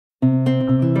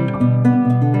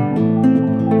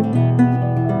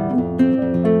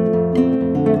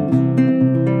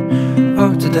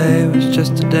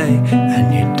day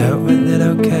and you dealt with it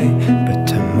okay, but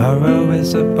tomorrow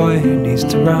is a boy who needs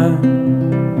to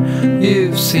run.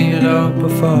 You've seen it all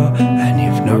before and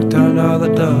you've knocked on all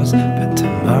the doors, but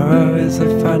tomorrow is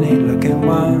a funny looking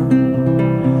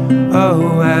one.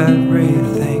 Oh,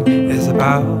 everything is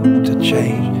about to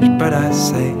change, but I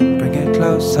say bring it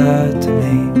closer to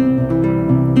me.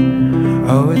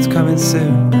 Oh, it's coming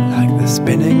soon, like the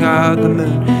spinning of the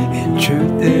moon. In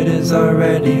truth, it is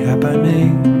already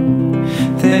happening.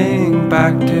 Think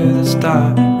back to the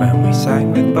start, when we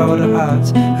sang with bolder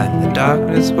hearts, and the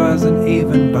darkness wasn't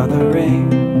even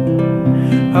bothering.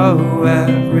 Oh,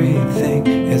 everything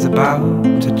is about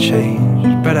to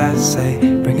change, but I say,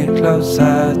 bring it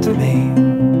closer to me.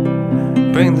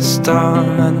 Bring the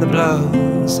storm and the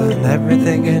blows, and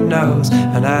everything it knows,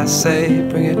 and I say,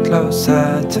 bring it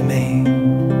closer to me.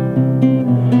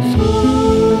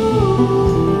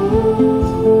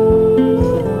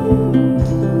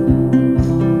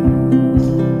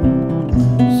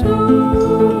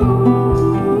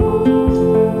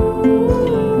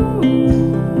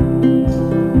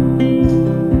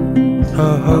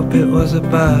 It was a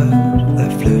bird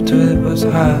that flew till it was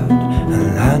heard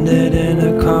and landed in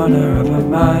a corner of her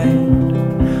mind.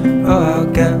 Oh,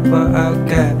 I'll get what I'll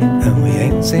get, and we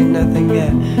ain't seen nothing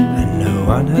yet, and no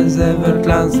one has ever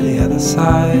glanced the other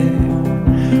side.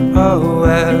 Oh,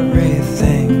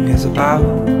 everything is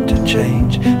about to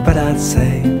change, but I'd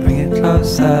say bring it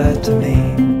closer to me.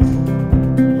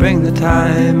 Bring the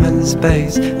time and the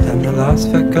space and the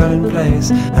lost forgotten place,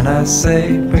 and I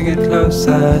say bring it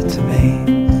closer to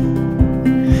me.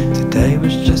 Today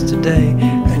was just a day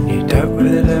and you dealt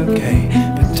with it okay,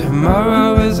 but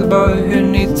tomorrow is a boy who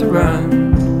needs to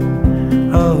run.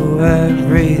 Oh,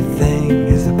 everything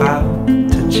is about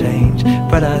to change,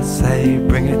 but I say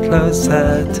bring it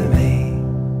closer to me.